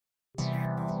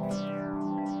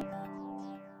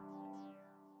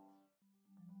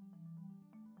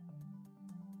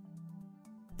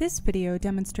This video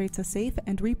demonstrates a safe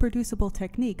and reproducible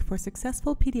technique for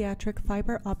successful pediatric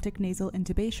fiber optic nasal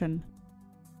intubation.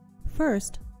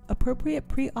 First, appropriate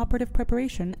preoperative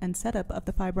preparation and setup of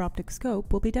the fiber optic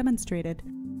scope will be demonstrated.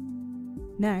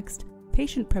 Next,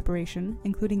 patient preparation,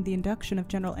 including the induction of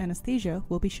general anesthesia,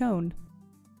 will be shown.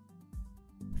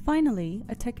 Finally,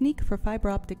 a technique for fiber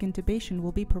optic intubation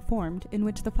will be performed in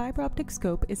which the fiber optic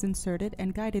scope is inserted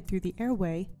and guided through the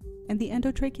airway, and the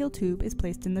endotracheal tube is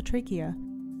placed in the trachea.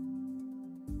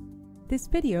 This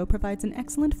video provides an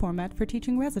excellent format for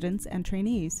teaching residents and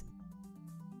trainees.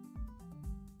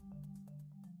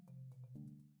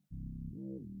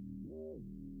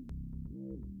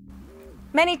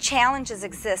 Many challenges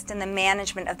exist in the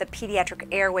management of the pediatric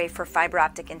airway for fiber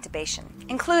optic intubation,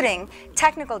 including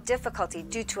technical difficulty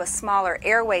due to a smaller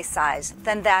airway size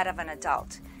than that of an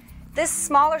adult. This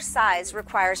smaller size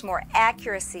requires more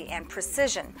accuracy and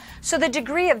precision, so the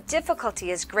degree of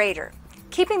difficulty is greater.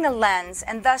 Keeping the lens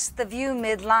and thus the view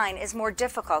midline is more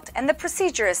difficult, and the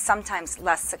procedure is sometimes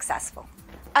less successful.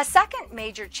 A second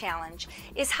major challenge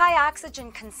is high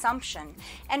oxygen consumption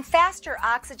and faster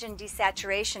oxygen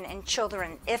desaturation in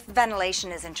children if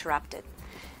ventilation is interrupted.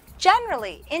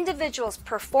 Generally, individuals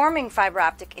performing fiber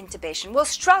optic intubation will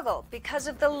struggle because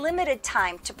of the limited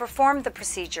time to perform the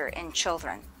procedure in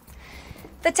children.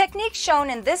 The technique shown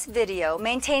in this video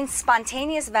maintains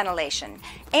spontaneous ventilation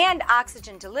and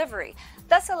oxygen delivery,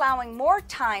 thus allowing more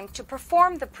time to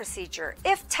perform the procedure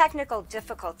if technical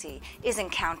difficulty is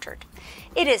encountered.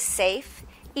 It is safe,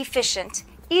 efficient,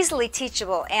 easily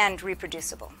teachable, and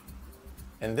reproducible.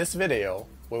 In this video,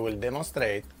 we will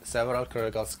demonstrate several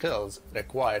critical skills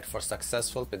required for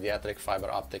successful pediatric fiber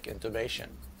optic intubation.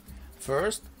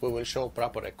 First, we will show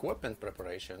proper equipment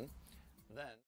preparation. Then